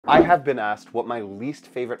I have been asked what my least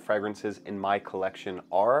favorite fragrances in my collection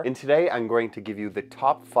are, and today I'm going to give you the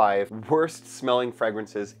top 5 worst smelling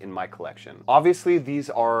fragrances in my collection. Obviously, these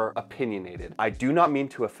are opinionated. I do not mean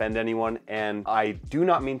to offend anyone, and I do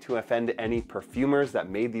not mean to offend any perfumers that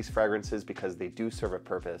made these fragrances because they do serve a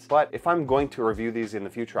purpose. But if I'm going to review these in the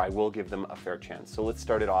future, I will give them a fair chance. So let's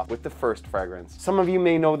start it off with the first fragrance. Some of you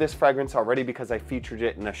may know this fragrance already because I featured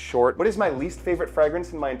it in a short. What is my least favorite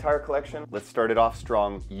fragrance in my entire collection? Let's start it off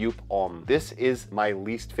strong. Youp Homme. This is my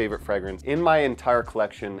least favorite fragrance in my entire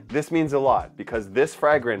collection. This means a lot because this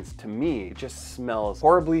fragrance, to me, just smells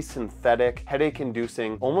horribly synthetic,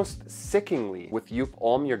 headache-inducing, almost sickingly. With Youp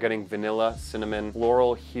Homme, you're getting vanilla, cinnamon,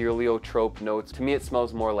 floral, heliotrope notes. To me, it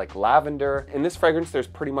smells more like lavender. In this fragrance, there's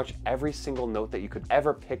pretty much every single note that you could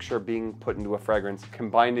ever picture being put into a fragrance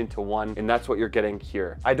combined into one, and that's what you're getting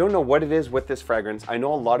here. I don't know what it is with this fragrance. I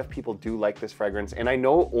know a lot of people do like this fragrance, and I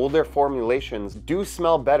know older formulations do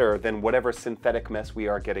smell better than whatever synthetic mess we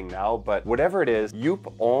are getting now, but whatever it is,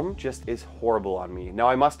 Youp Homme just is horrible on me. Now,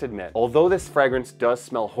 I must admit, although this fragrance does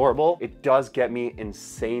smell horrible, it does get me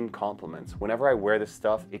insane compliments. Whenever I wear this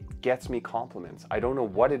stuff, it gets me compliments. I don't know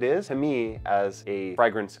what it is. To me, as a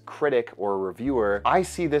fragrance critic or reviewer, I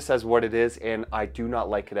see this as what it is, and I do not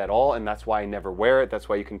like it at all, and that's why I never wear it. That's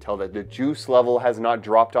why you can tell that the juice level has not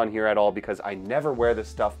dropped on here at all, because I never wear this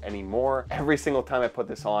stuff anymore. Every single time I put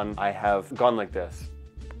this on, I have gone like this.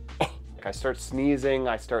 I start sneezing,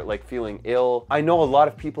 I start like feeling ill. I know a lot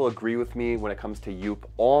of people agree with me when it comes to Youp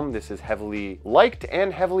Homme. This is heavily liked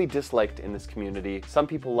and heavily disliked in this community. Some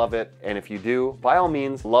people love it, and if you do, by all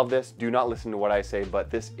means, love this. Do not listen to what I say,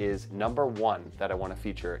 but this is number 1 that I want to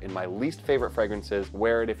feature in my least favorite fragrances.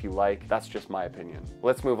 Wear it if you like. That's just my opinion.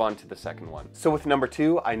 Let's move on to the second one. So with number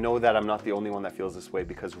 2, I know that I'm not the only one that feels this way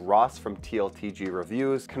because Ross from TLTG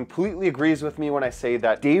Reviews completely agrees with me when I say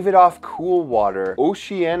that Davidoff Cool Water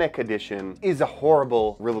Oceanic Edition is a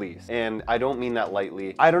horrible release, and I don't mean that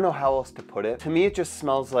lightly. I don't know how else to put it. To me, it just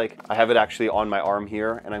smells like, I have it actually on my arm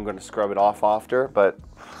here, and I'm going to scrub it off after, but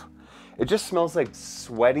it just smells like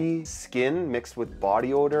sweaty skin mixed with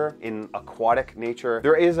body odor in aquatic nature.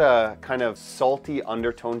 There is a kind of salty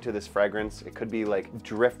undertone to this fragrance. It could be like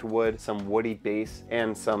driftwood, some woody base,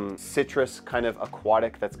 and some citrus kind of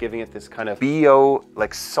aquatic that's giving it this kind of BO,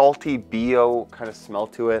 like salty BO kind of smell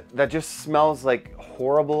to it that just smells like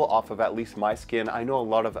horrible off of at least my skin. I know a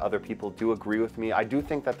lot of other people do agree with me. I do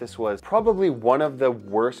think that this was probably one of the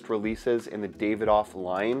worst releases in the Davidoff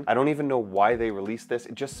line. I don't even know why they released this.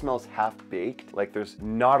 It just smells half-baked. Like there's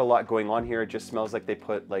not a lot going on here. It just smells like they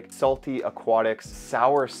put like salty aquatics,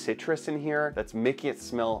 sour citrus in here that's making it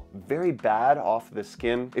smell very bad off the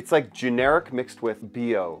skin. It's like generic mixed with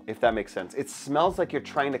BO, if that makes sense. It smells like you're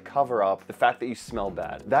trying to cover up the fact that you smell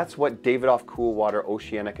bad. That's what Davidoff Cool Water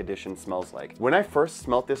Oceanic Edition smells like. When I first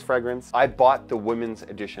smelled this fragrance, I bought the women's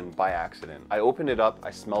edition by accident. I opened it up, I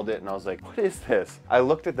smelled it, and I was like, what is this? I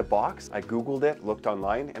looked at the box, I Googled it, looked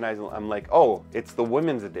online, and I'm like, oh, it's the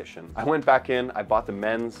women's edition. I went back in, I bought the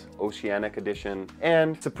men's Oceanic Edition,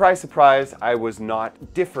 and surprise, surprise, I was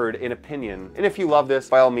not differed in opinion. And if you love this,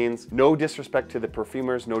 by all means, no disrespect to the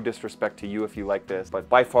perfumers, no disrespect to you if you like this, but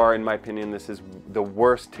by far, in my opinion, this is the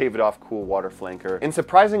worst Davidoff Cool Water flanker. And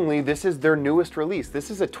surprisingly, this is their newest release. This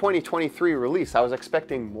is a 2023 release. I was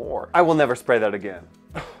expecting more. I will never spray that again.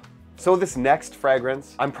 So this next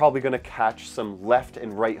fragrance, I'm probably gonna catch some left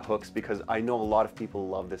and right hooks because I know a lot of people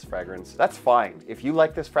love this fragrance. That's fine. If you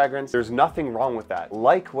like this fragrance, there's nothing wrong with that.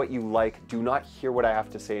 Like what you like, do not hear what I have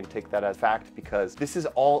to say and take that as fact because this is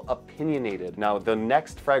all opinionated. Now, the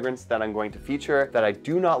next fragrance that I'm going to feature that I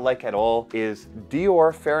do not like at all is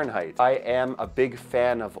Dior Fahrenheit. I am a big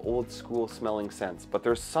fan of old school smelling scents, but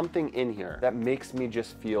there's something in here that makes me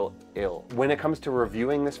just feel ill. When it comes to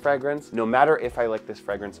reviewing this fragrance, no matter if I like this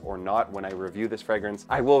fragrance or not, when I review this fragrance,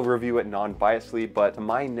 I will review it non-biasedly, but to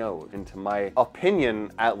my nose and to my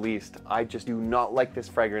opinion, at least, I just do not like this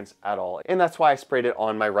fragrance at all. And that's why I sprayed it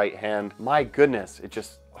on my right hand. My goodness, it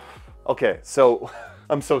just, okay, so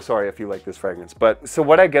I'm so sorry if you like this fragrance, but so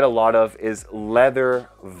what I get a lot of is leather,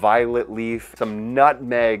 violet leaf, some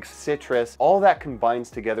nutmeg, citrus, all that combines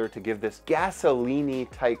together to give this gasoline-y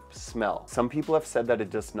type smell. Some people have said that it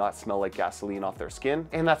does not smell like gasoline off their skin,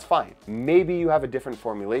 and that's fine. Maybe you have a different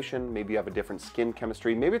formulation, maybe you have a different skin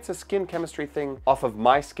chemistry, maybe it's a skin chemistry thing off of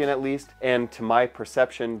my skin at least, and to my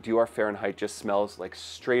perception, Dior Fahrenheit just smells like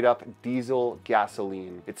straight up diesel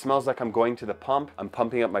gasoline. It smells like I'm going to the pump, I'm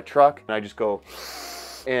pumping up my truck, and I just go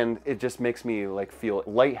gross, and it just makes me like feel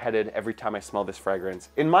lightheaded every time I smell this fragrance.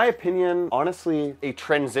 In my opinion, honestly, a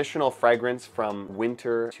transitional fragrance from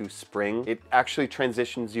winter to spring, it actually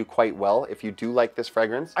transitions you quite well if you do like this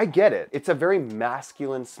fragrance. I get it. It's a very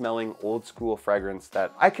masculine smelling old school fragrance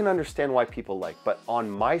that I can understand why people like, but on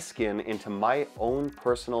my skin, into my own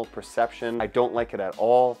personal perception, I don't like it at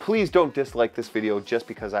all. Please don't dislike this video just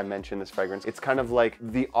because I mentioned this fragrance. It's kind of like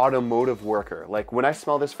the automotive worker. Like when I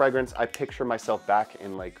smell this fragrance, I picture myself back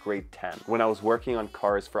in like grade 10 when I was working on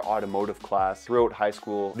cars for automotive class throughout high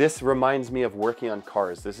school. This reminds me of working on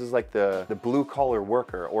cars. This is like the blue collar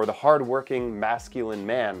worker or the hardworking masculine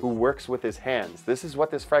man who works with his hands. This is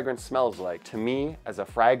what this fragrance smells like. To me, as a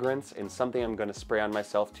fragrance and something I'm gonna spray on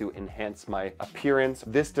myself to enhance my appearance,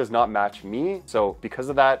 this does not match me. So because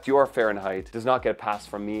of that, Dior Fahrenheit does not get a pass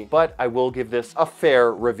from me, but I will give this a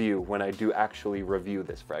fair review when I do actually review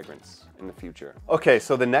this fragrance in the future. Okay,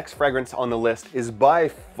 so the next fragrance on the list is by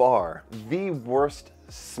far the worst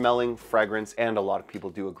smelling fragrance, and a lot of people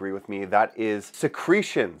do agree with me. That is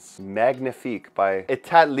Secretions Magnifique by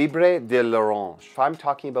Etat Libre de l'Orange. If I'm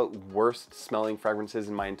talking about worst smelling fragrances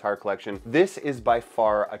in my entire collection, this is by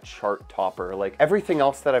far a chart topper. Like everything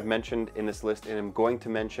else that I've mentioned in this list and I'm going to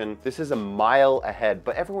mention, this is a mile ahead,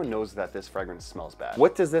 but everyone knows that this fragrance smells bad.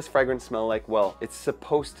 What does this fragrance smell like? Well, it's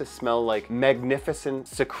supposed to smell like magnificent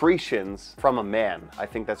secretions from a man. I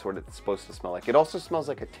think that's what it's supposed to smell like. It also smells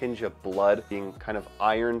like a tinge of blood, being kind of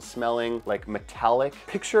iron smelling, like metallic.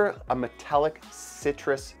 Picture a metallic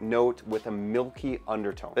citrus note with a milky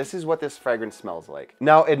undertone. This is what this fragrance smells like.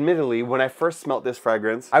 Now, admittedly, when I first smelled this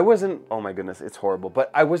fragrance, I wasn't, oh my goodness, it's horrible, but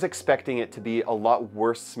I was expecting it to be a lot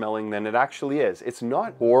worse smelling than it actually is. It's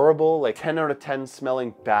not horrible, like 10 out of 10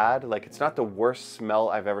 smelling bad. Like it's not the worst smell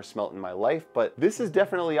I've ever smelled in my life, but this is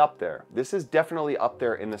definitely up there. This is definitely up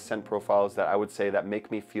there in the scent profiles that I would say that make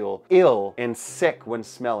me feel ill and sick when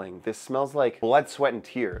smelling. This smells like blood, sweat, and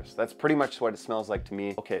tears. That's pretty much what it smells like to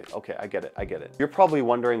me. Okay, I get it. You're probably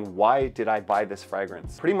wondering, why did I buy this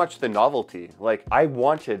fragrance? Pretty much the novelty. Like I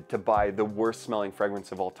wanted to buy the worst smelling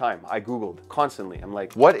fragrance of all time. I Googled constantly. I'm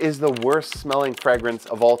like, what is the worst smelling fragrance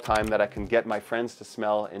of all time that I can get my friends to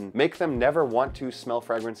smell and make them never want to smell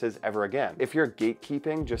fragrances ever again? If you're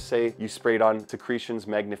gatekeeping, just say you sprayed on Secretions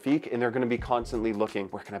Magnifique and they're gonna be constantly looking,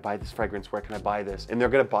 where can I buy this fragrance? Where can I buy this? And they're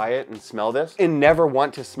gonna buy it and smell this and never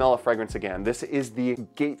want to smell a fragrance again. This is the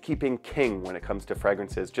gatekeeping king when it comes to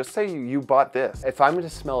fragrances. Just say you bought this. If I'm going to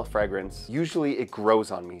smell a fragrance, usually it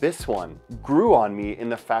grows on me. This one grew on me in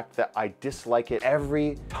the fact that I dislike it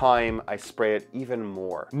every time I spray it even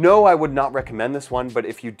more. No, I would not recommend this one, but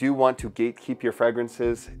if you do want to gatekeep your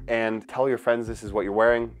fragrances and tell your friends this is what you're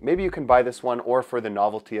wearing, maybe you can buy this one, or for the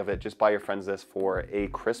novelty of it, just buy your friends this for a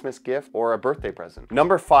Christmas gift or a birthday present.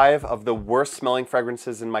 Number 5 of the worst smelling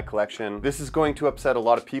fragrances in my collection. This is going to upset a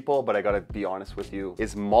lot of people, but I gotta be honest with you,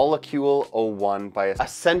 is Molecule 01 by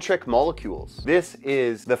Eccentric Molecules. This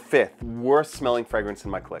is the 5th worst smelling fragrance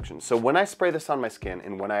in my collection. So when I spray this on my skin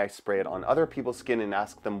and when I spray it on other people's skin and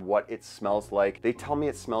ask them what it smells like, they tell me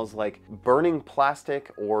it smells like burning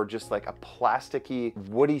plastic or just like a plasticky,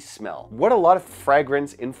 woody smell. What a lot of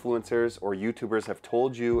fragrance influencers or YouTubers have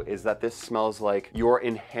told you is that this smells like your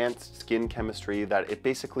enhanced skin chemistry, that it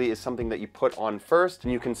basically is something that you put on first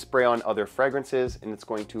and you can spray on other fragrances and it's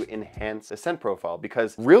going to enhance the scent profile.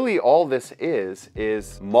 Because really all this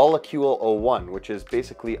is Molecule 01, which is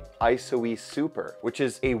basically ISOE Super, which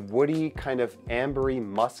is a woody kind of ambery,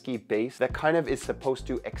 musky base that kind of is supposed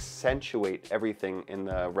to accentuate everything in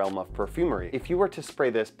the realm of perfumery. If you were to spray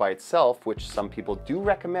this by itself, which some people do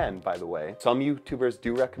recommend, by the way, some YouTubers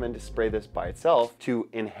do recommend to spray this by itself to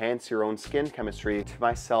enhance your own skin chemistry. To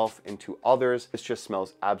myself and to others, this just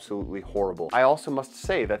smells absolutely horrible. I also must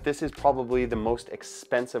say that this is probably the most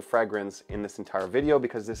expensive fragrance in this entire video,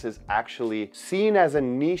 because this is actually seen as a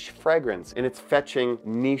niche fragrance and it's fetching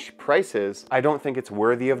niche prices. I don't think it's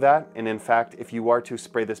worthy of that. And in fact, if you are to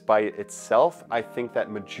spray this by itself, I think that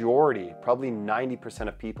majority, probably 90%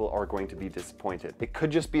 of people are going to be disappointed. It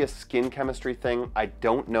could just be a skin chemistry thing. I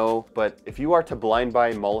don't know. But if you are to blind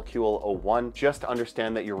buy Molecule 01, just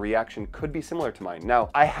understand that your reaction could be similar to mine. Now,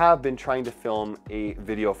 I have been trying to film a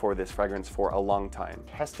video for this fragrance for a long time,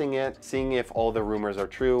 testing it, seeing if all the rumors are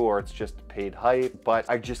true or it's just paid hype, but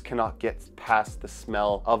I just cannot get past the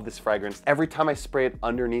smell of this fragrance. Every time I spray it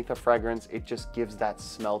underneath a fragrance, it just gives that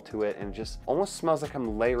smell to it and just almost smells like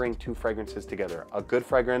I'm layering two fragrances together, a good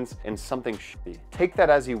fragrance and something shitty. Take that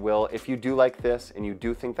as you will. If you do like this and you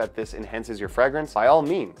do think that this enhances your fragrance, by all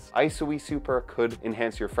means, ISOE Super could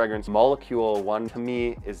enhance your fragrance. Molecule 1 to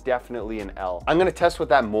me is definitely an L. I'm gonna test with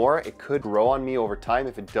that more. It could grow on me over time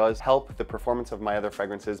if it does help the performance of my other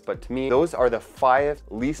fragrances, but to me, those are the 5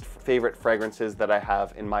 least favorite fragrances that I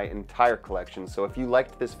have in my entire collection. So if you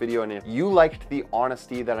liked this video and if you liked the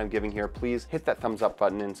honesty that I'm giving here, please hit that thumbs up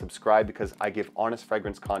button and subscribe, because I give honest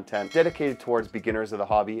fragrance content dedicated towards beginners of the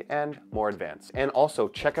hobby and more advanced. And also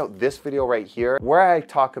check out this video right here where I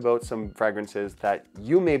talk about some fragrances that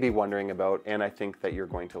you may be wondering about and I think that you're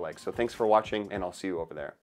going to like. So thanks for watching, and I'll see you over there.